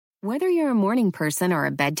Whether you're a morning person or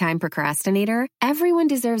a bedtime procrastinator, everyone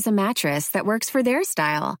deserves a mattress that works for their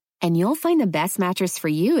style. And you'll find the best mattress for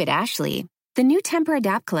you at Ashley. The new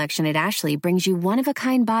Temper-Adapt collection at Ashley brings you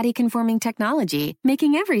one-of-a-kind body-conforming technology,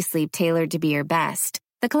 making every sleep tailored to be your best.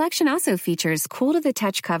 The collection also features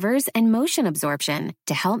cool-to-the-touch covers and motion absorption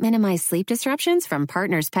to help minimize sleep disruptions from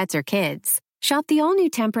partners, pets, or kids. Shop the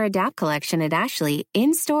all-new Temper-Adapt collection at Ashley,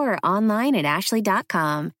 in-store or online at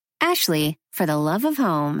ashley.com. Ashley, for the love of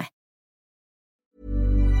home.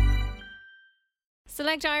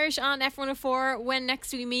 Select Irish on F104. When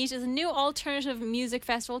Next We Meet is a new alternative music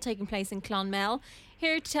festival taking place in Clonmel.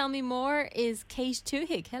 Here to tell me more is Kate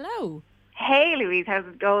Tuhig. Hello. Hey Louise, how's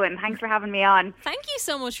it going? Thanks for having me on. Thank you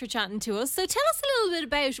so much for chatting to us. So tell us a little bit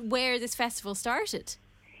about where this festival started.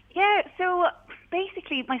 Yeah, so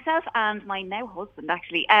basically myself and my now husband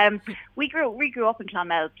actually, we grew up in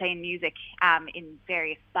Clonmel playing music in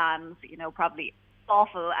various bands, probably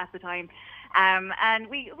awful at the time. And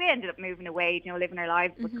we ended up moving away, living our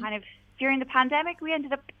lives. But kind of during the pandemic, we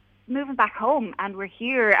ended up moving back home, and we're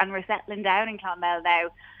here and we're settling down in Clonmel now.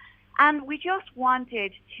 And we just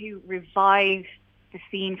wanted to revive the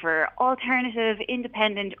scene for alternative,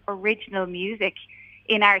 independent, original music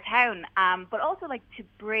in our town, but also like to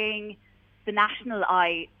bring the national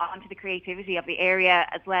eye onto the creativity of the area,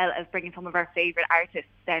 as well as bringing some of our favourite artists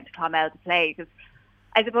down to Clonmel to play. Because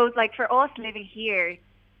I suppose, like, for us living here,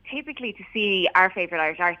 typically to see our favourite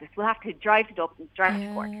Irish artists, we'll have to drive to Dublin, drive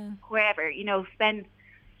to Cork, wherever, spend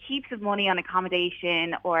heaps of money on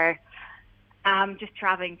accommodation or just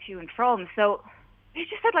travelling to and from. So we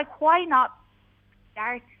just said, like, why not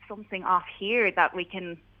start something off here that we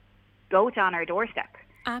can go to on our doorstep?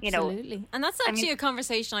 Absolutely. And that's actually a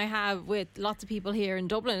conversation I have with lots of people here in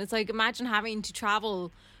Dublin. It's like, imagine having to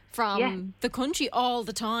travel from the country all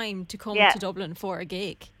the time to come to Dublin for a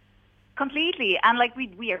gig. Completely. And like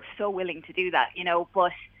we are so willing to do that,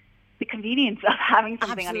 but the convenience of having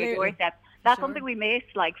something on your doorstep, that's something we miss,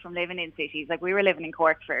 like, from living in cities. Like, we were living in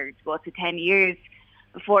Cork for about 10 years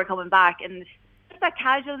before coming back, and just that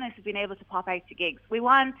casualness of being able to pop out to gigs. We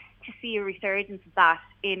want to see a resurgence of that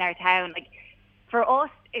in our town. Like, for us,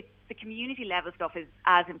 it's the community level stuff is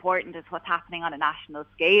as important as what's happening on a national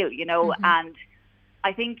scale, and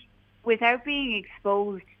I think without being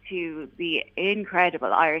exposed to the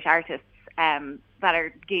incredible Irish artists that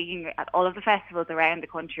are gigging at all of the festivals around the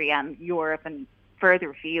country and Europe and further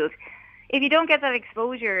afield, if you don't get that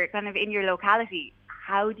exposure kind of in your locality,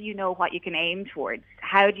 how do you know what you can aim towards?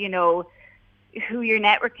 How do you know who you're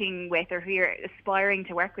networking with or who you're aspiring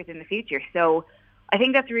to work with in the future? So I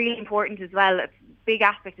think that's really important as well. A big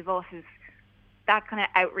aspect of us is that kind of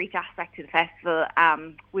outreach aspect to the festival.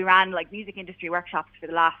 We ran like music industry workshops for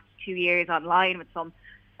the last 2 years online with some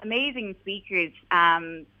amazing speakers.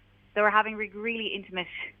 They were having really intimate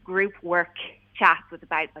group work chats with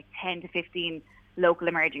about like 10 to 15 local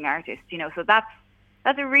emerging artists, so that's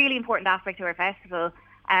a really important aspect to our festival.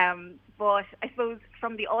 But I suppose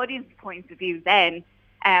from the audience point of view then,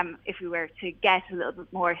 if we were to get a little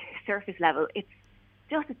bit more surface level, it's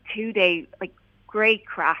just a 2-day, like, great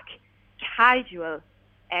crack, casual,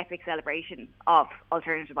 epic celebration of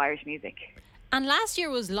alternative Irish music. And last year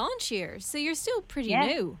was launch year, so you're still pretty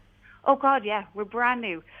new. Oh God, yeah, we're brand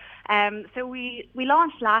new. So we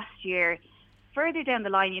launched last year. Further down the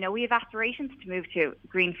line, we have aspirations to move to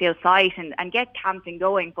Greenfield site and get camping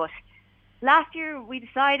going. But last year we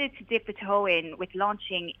decided to dip the toe in with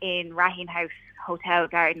launching in Raheen House Hotel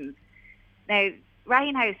Gardens. Now,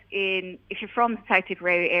 Raheen House, if you're from the South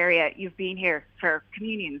Tipperary area, you've been here for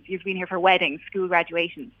communions, you've been here for weddings, school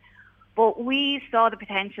graduations. But we saw the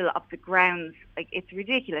potential of the grounds. Like, it's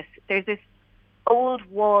ridiculous. There's this old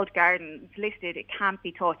walled garden. It's listed, it can't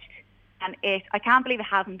be touched. And I can't believe it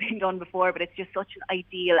hasn't been done before, but it's just such an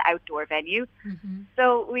ideal outdoor venue.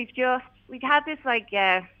 So we've had this, like,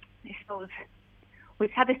 I suppose,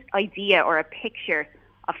 we've had this idea or a picture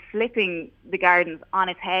of flipping the gardens on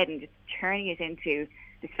its head and just turning it into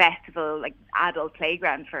this festival, like, adult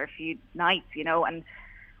playground for a few nights, and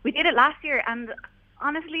we did it last year, and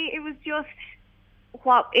honestly, it was just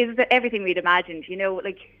everything we'd imagined,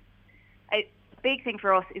 like, a big thing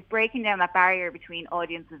for us is breaking down that barrier between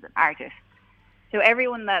audiences and artists. So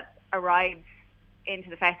everyone that arrives into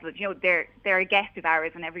the festival, they're a guest of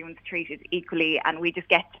ours, and everyone's treated equally, and we just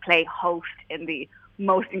get to play host in the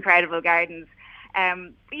most incredible gardens.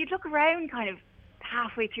 But you'd look around kind of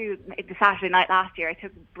halfway through the Saturday night last year. I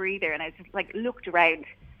took a breather and I just like looked around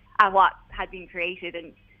at what had been created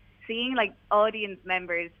and seeing like audience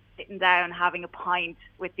members sitting down having a pint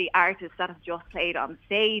with the artists that have just played on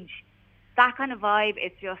stage. That kind of vibe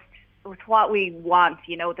is just it's what we want,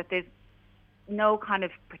 that there's no kind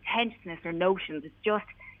of pretentiousness or notions. It's just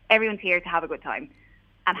everyone's here to have a good time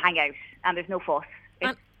and hang out, and there's no fuss.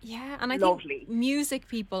 It's and I lovely. think music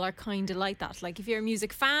people are kind of like that. Like if you're a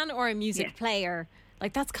music fan or a music player,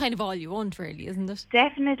 like that's kind of all you want, really, isn't it?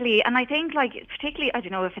 Definitely. And I think, like, particularly, I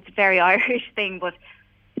don't know if it's a very Irish thing, but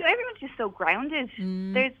everyone's just so grounded.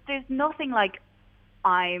 There's nothing like,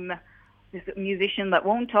 I'm this musician that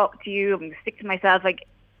won't talk to you, I'm going to stick to myself. Like,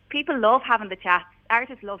 people love having the chats.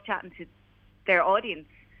 Artists love chatting to their audience,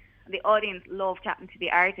 and the audience love chatting to the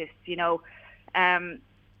artists, you know.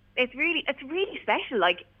 It's really special.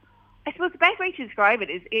 Like, I suppose the best way to describe it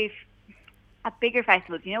is if at bigger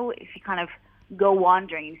festivals, you know, if you kind of go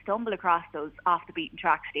wandering, you stumble across those off the beaten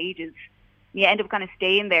track stages, you end up kind of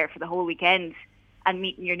staying there for the whole weekend and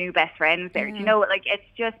meeting your new best friends there. You know, like,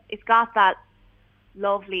 it's got that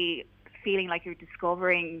lovely feeling like you're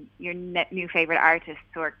discovering your new favourite artists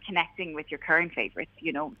or connecting with your current favourites,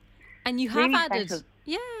 you know. And you have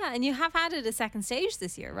added a second stage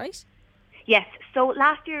this year, right? Yes. So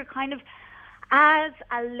last year, kind of as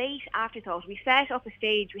a late afterthought, we set up a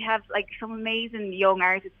stage. We have like some amazing young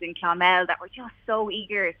artists in Clonmel that were just so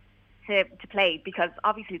eager to play, because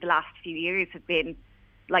obviously the last few years have been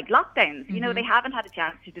like lockdowns. You know, they haven't had a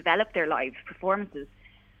chance to develop their live performances.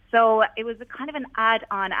 So it was a kind of an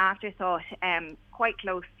add-on afterthought, quite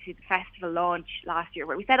close to the festival launch last year,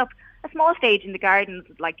 where we set up a small stage in the gardens,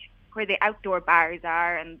 like where the outdoor bars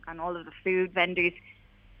are and all of the food vendors.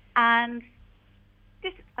 And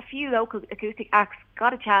just a few local acoustic acts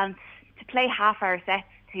got a chance to play half-hour sets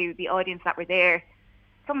to the audience that were there.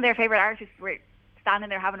 Some of their favourite artists were standing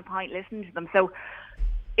there having a pint listening to them. So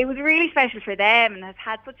it was really special for them, and has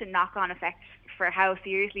had such a knock-on effect for how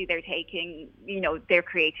seriously they're taking, you know, their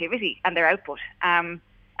creativity and their output. And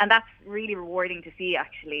that's really rewarding to see,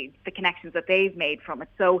 actually, the connections that they've made from it.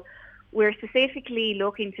 So we're specifically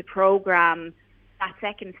looking to programme that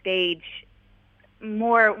second stage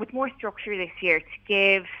with more structure this year, to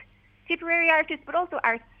give Tipperary artists, but also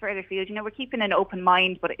artists further afield. You know, we're keeping an open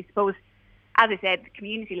mind, but I suppose, as I said, the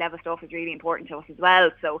community level stuff is really important to us as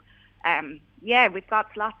well. So, we've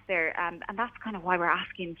got slots there, and that's kind of why we're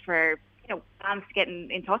asking for, you know, fans to get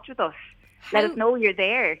in touch with us. Let us know you're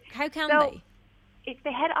there. How can they? If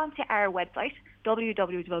they head onto our website,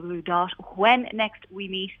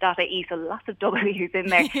 www.whennextwemeet.ie, so lots of W's in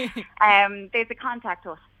there. There's a contact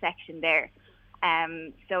us section there.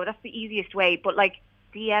 So that's the easiest way. But like,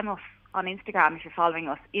 DM us on Instagram if you're following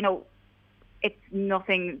us. You know, it's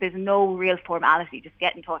nothing. There's no real formality. Just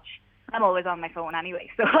get in touch. I'm always on my phone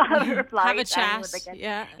anyway, so I'll reply. Have a chat.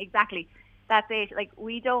 Yeah, exactly. That's it. Like,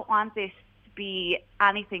 we don't want this to be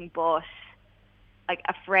anything but like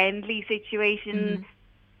a friendly situation.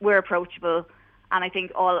 We're approachable, and I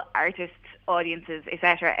think all artists, audiences,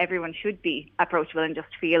 etc., everyone should be approachable and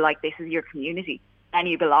just feel like this is your community and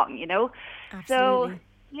you belong, you know. Absolutely. So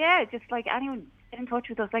yeah, just like anyone, get in touch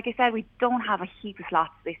with us. Like I said, we don't have a heap of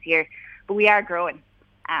slots this year, but we are growing.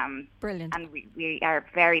 Brilliant. And we are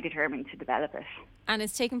very determined to develop it. And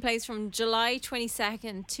it's taking place from July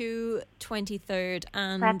 22nd to 23rd.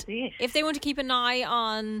 And that's it. If they want to keep an eye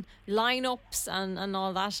on lineups and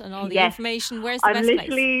all that and all the information, where's the best place? I'm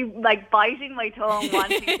literally like biting my tongue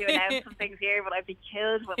wanting to announce some things here, but I'd be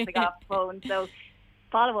killed once I got off the phone. So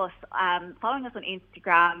follow us, following us on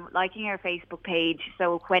Instagram, liking our Facebook page.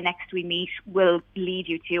 So When Next We Meet will lead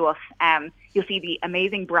you to us. You'll see the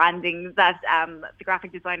amazing branding that the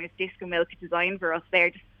graphic designers Disco Milk designed for us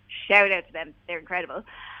there. Just shout out to them. They're incredible.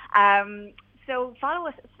 So follow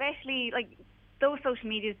us, especially like those social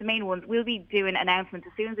medias, the main ones. We'll be doing announcements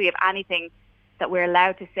as soon as we have anything that we're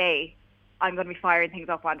allowed to say. I'm going to be firing things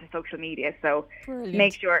up onto social media, so brilliant.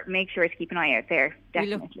 make sure to keep an eye out there.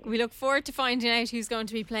 Definitely. We look forward to finding out who's going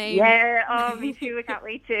to be playing. Yeah, me too. I can't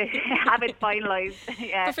wait to have it finalised.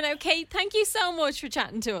 Yeah. But for now, Kate, thank you so much for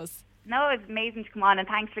chatting to us. No, it's amazing to come on, and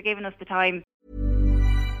thanks for giving us the time.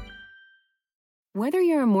 Whether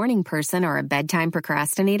you're a morning person or a bedtime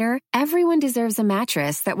procrastinator, everyone deserves a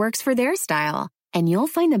mattress that works for their style. And you'll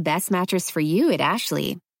find the best mattress for you at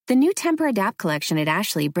Ashley. The new Temper-Adapt collection at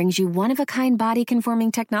Ashley brings you one-of-a-kind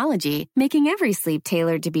body-conforming technology, making every sleep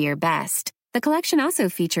tailored to be your best. The collection also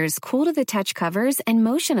features cool-to-the-touch covers and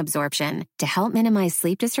motion absorption to help minimize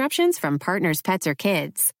sleep disruptions from partners, pets, or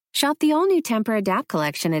kids. Shop the all-new Temper-Adapt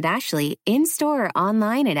collection at Ashley, in-store or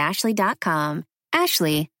online at ashley.com.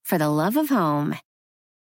 Ashley, for the love of home.